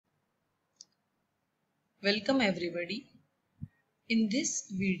Welcome everybody. In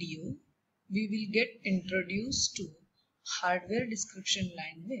this video, we will get introduced to hardware description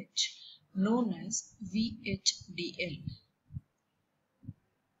language known as VHDL.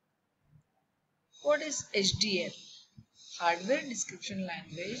 What is HDL? Hardware description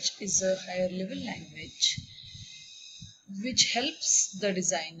language is a higher level language which helps the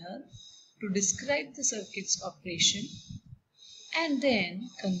designer to describe the circuit's operation and then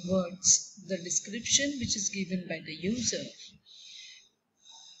converts the description which is given by the user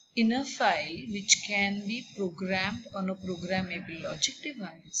in a file which can be programmed on a programmable logic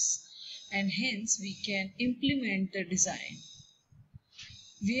device, and hence we can implement the design.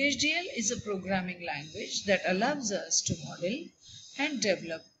 VHDL is a programming language that allows us to model and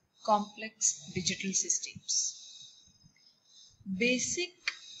develop complex digital systems. Basic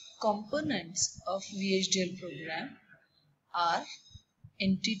components of VHDL program are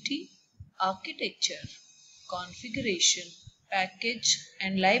entity, architecture, configuration, package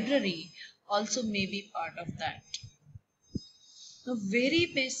and library also may be part of that. Now,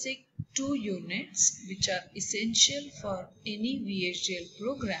 very basic two units which are essential for any VHDL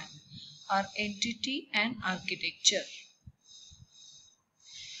program are entity and architecture.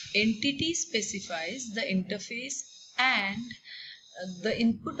 Entity specifies the interface and the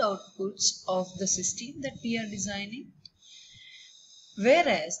input outputs of the system that we are designing,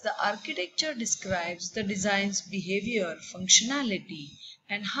 whereas the architecture describes the design's behavior, functionality,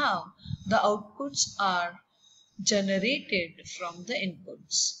 and how the outputs are generated from the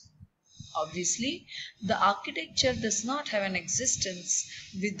inputs. Obviously, the architecture does not have an existence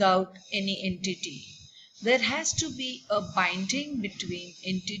without any entity. There has to be a binding between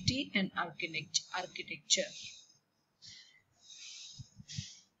entity and architecture.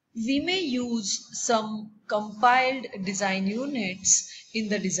 We may use some compiled design units in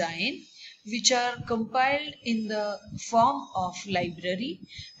the design which are compiled in the form of library,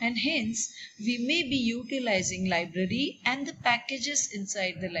 and hence we may be utilizing library and the packages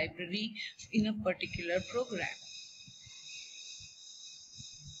inside the library in a particular program.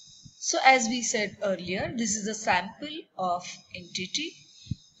 So as we said earlier, this is a sample of entity.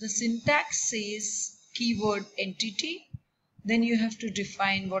 The syntax says keyword entity. Then you have to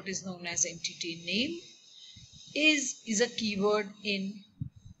define what is known as entity name. Is a keyword in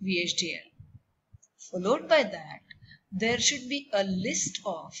VHDL. Followed by that, there should be a list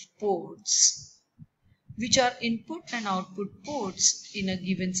of ports which are input and output ports in a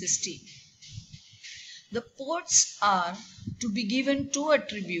given system. The ports are to be given two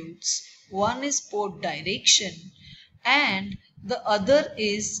attributes. One is port direction and the other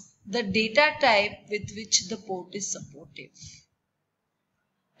is the data type with which the port is supportive.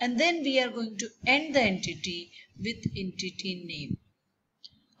 And then we are going to end the entity with entity name.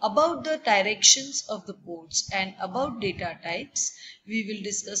 About the directions of the ports and about data types, we will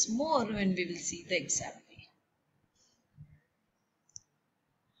discuss more when we will see the example.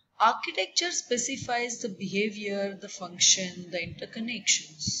 Architecture specifies the behavior, the function, the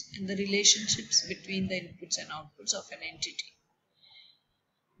interconnections, and the relationships between the inputs and outputs of an entity.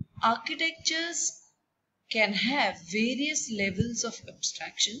 Architectures can have various levels of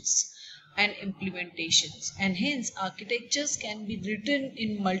abstractions and implementations, and hence architectures can be written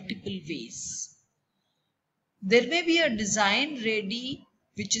in multiple ways. There may be a design ready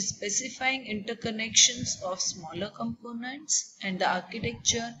which is specifying interconnections of smaller components, and the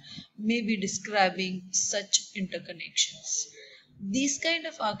architecture may be describing such interconnections. This kind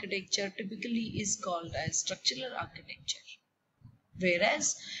of architecture typically is called as structural architecture.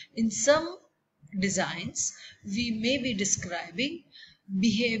 Whereas in some designs, we may be describing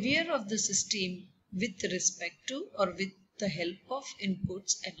behavior of the system with respect to or with the help of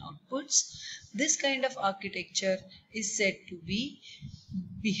inputs and outputs. This kind of architecture is said to be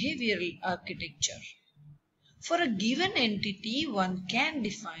behavioral architecture. For a given entity, one can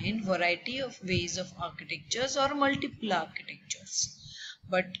define variety of ways of architectures or multiple architectures.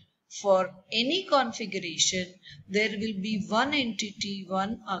 But for any configuration, there will be one entity,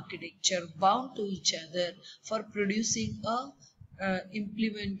 one architecture bound to each other for producing a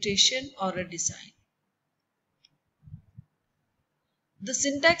implementation or a design. The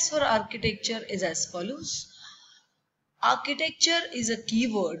syntax for architecture is as follows. Architecture is a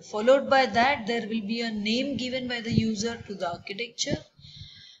keyword. Followed by that, there will be a name given by the user to the architecture.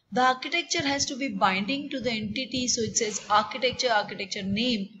 The architecture has to be binding to the entity, so it says architecture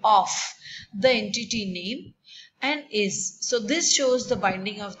name of the entity name and is. So this shows the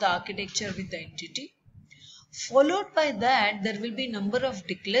binding of the architecture with the entity. Followed by that, there will be number of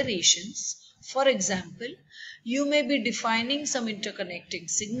declarations. For example, you may be defining some interconnecting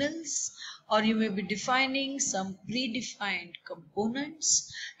signals, or you may be defining some predefined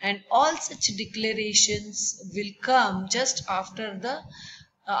components, and all such declarations will come just after the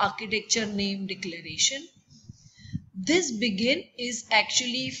architecture name declaration. This begin is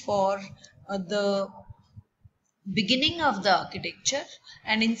actually for the beginning of the architecture,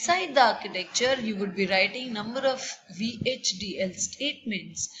 and inside the architecture you would be writing number of VHDL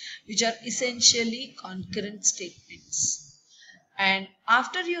statements, which are essentially concurrent statements. And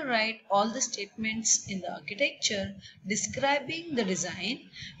after you write all the statements in the architecture describing the design,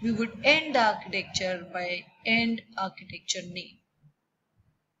 we would end the architecture by end architecture name.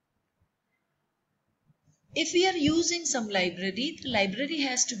 If we are using some library, the library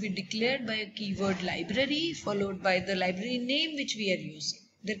has to be declared by a keyword library followed by the library name which we are using.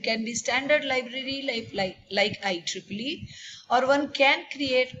 There can be standard library like IEEE, or one can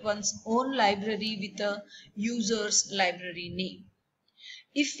create one's own library with a user's library name.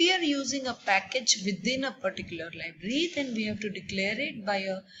 If we are using a package within a particular library, then we have to declare it by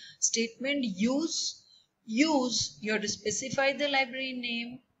a statement use. You have to specify the library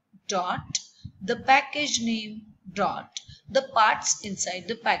name dot the package name dot the parts inside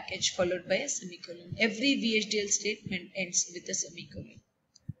the package followed by a semicolon. Every VHDL statement ends with a semicolon.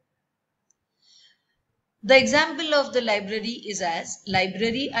 The example of the library is as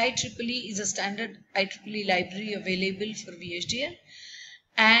library IEEE is a standard IEEE library available for VHDL,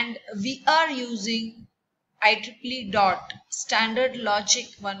 and we are using IEEE dot standard logic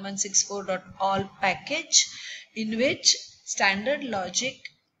 1164.all package, in which standard logic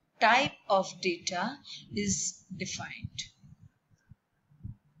type of data is defined.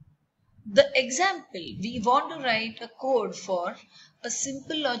 The example, we want to write a code for a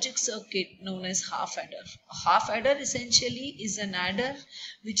simple logic circuit known as half adder. A half adder essentially is an adder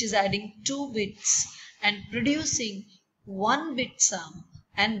which is adding 2 bits and producing 1 bit sum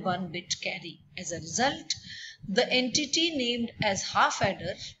and 1 bit carry. As a result, the entity named as half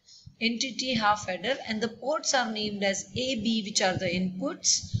adder, entity half adder, and the ports are named as A, B, which are the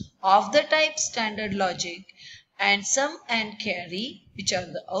inputs of the type standard logic, and sum and carry, which are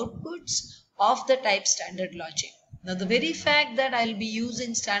the outputs of the type standard logic. Now, the very fact that I'll be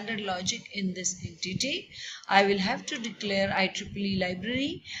using standard logic in this entity, I will have to declare IEEE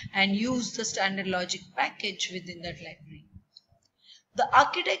library and use the standard logic package within that library. The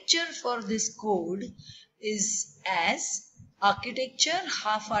architecture for this code is as architecture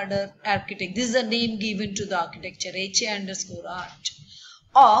half adder architect. This is a name given to the architecture, HA_art,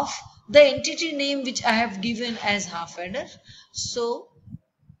 of the entity name which I have given as half adder. So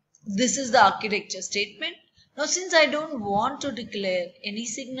this is the architecture statement. Now, since I don't want to declare any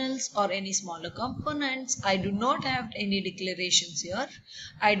signals or any smaller components, I do not have any declarations here.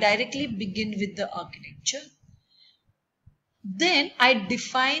 I directly begin with the architecture. Then I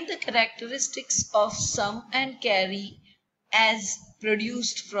define the characteristics of sum and carry as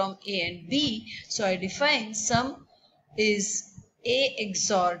produced from A and B. So I define sum is A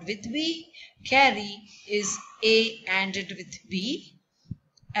XORed with B, carry is A ANDed with B,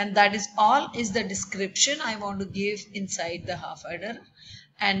 and that is all is the description I want to give inside the half adder,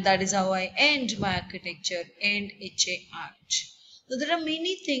 and that is how I end my architecture, end HA_art. So there are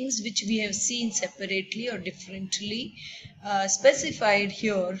many things which we have seen separately or differently specified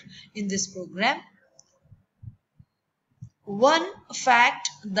here in this program. One fact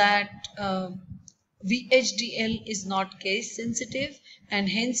that VHDL is not case sensitive, and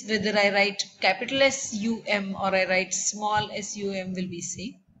hence whether I write capital SUM or I write small SUM will be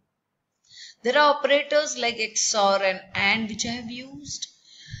same. There are operators like XOR and AND which I have used,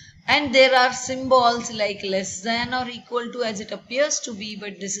 and there are symbols like less than or equal to as it appears to be,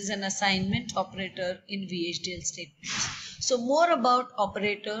 but this is an assignment operator in VHDL statements. So more about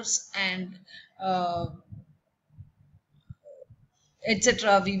operators and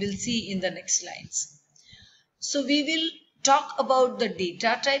etc. we will see in the next slides. So we will talk about the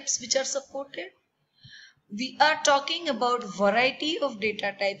data types which are supported. We are talking about variety of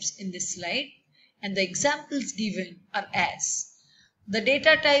data types in this slide, and the examples given are as the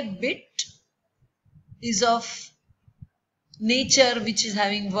data type bit is of nature which is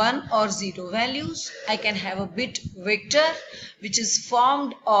having 1 or 0 values. I can have a bit vector which is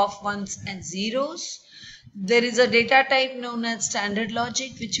formed of ones and zeros. There is a data type known as standard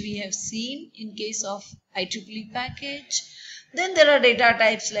logic which we have seen in case of IEEE package. Then there are data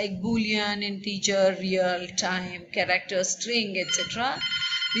types like boolean, integer, real, time, character, string, etc.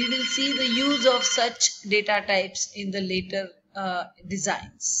 We will see the use of such data types in the later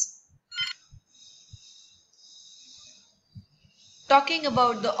designs. Talking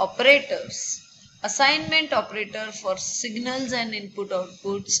about the operators, Assignment operator for signals and input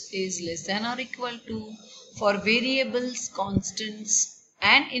outputs is less than or equal to. For variables, constants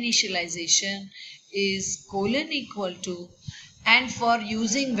and initialization is colon equal to. And for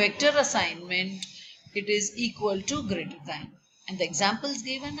using vector assignment, it is equal to greater than. And the examples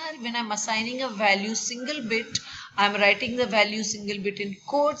given are when I'm assigning a value single bit, I'm writing the value single bit in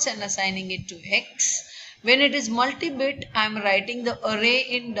quotes and assigning it to X. When it is multi-bit, I am writing the array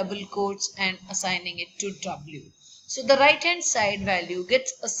in double quotes and assigning it to W. So the right hand side value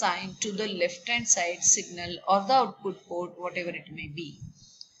gets assigned to the left hand side signal or the output port, whatever it may be.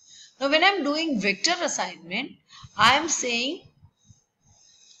 Now when I am doing vector assignment, I am saying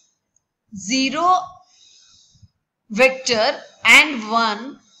 0 vector and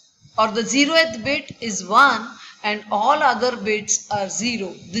 1, or the 0th bit is 1 and all other bits are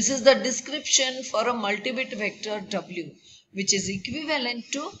 0. This is the description for a multi-bit vector W, which is equivalent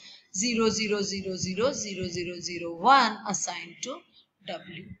to 0, 0, 0, 0, 0, 0, 0, 1 assigned to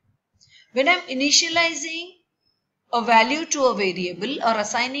W. When I am initializing a value to a variable or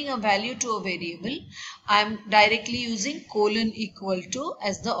assigning a value to a variable, I am directly using colon equal to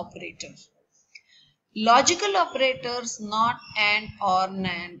as the operator. Logical operators not and or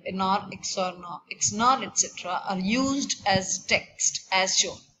NAND, nor XNOR, etc. are used as text as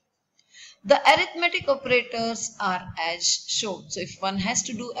shown. The arithmetic operators are as shown. So if one has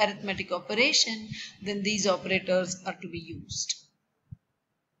to do arithmetic operation, then these operators are to be used.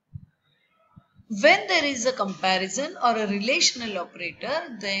 When there is a comparison or a relational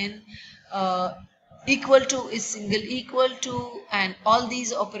operator, then equal to is single equal to, and all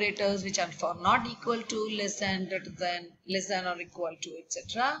these operators which are for not equal to, less than, greater than, less than or equal to,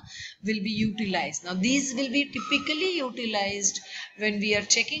 etc. will be utilized. Now these will be typically utilized when we are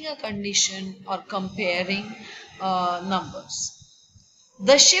checking a condition or comparing numbers.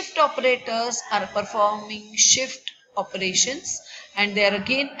 The shift operators are performing shift operations and they are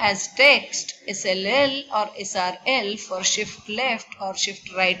again as text SLL or SRL for shift left or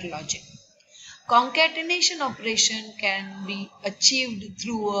shift right logic. Concatenation operation can be achieved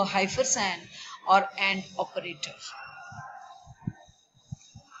through a hyphen or AND operator.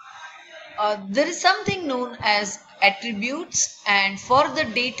 There is something known as attributes, and for the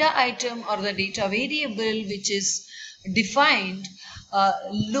data item or the data variable which is defined,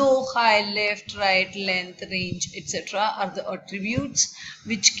 low, high, left, right, length, range, etc. are the attributes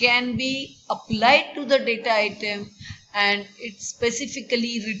which can be applied to the data item, and it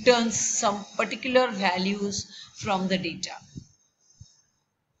specifically returns some particular values from the data.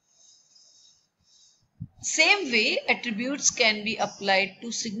 Same way, attributes can be applied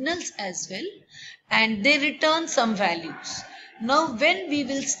to signals as well, and they return some values. Now when we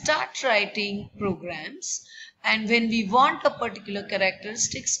will start writing programs and when we want a particular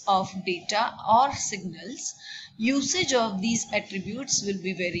characteristics of data or signals, usage of these attributes will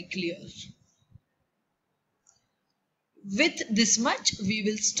be very clear. With this much, we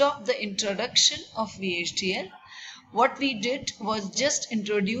will stop the introduction of VHDL. What we did was just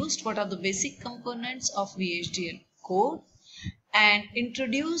introduced what are the basic components of VHDL code and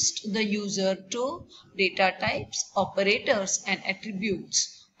introduced the user to data types, operators and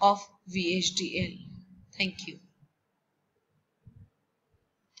attributes of VHDL. Thank you.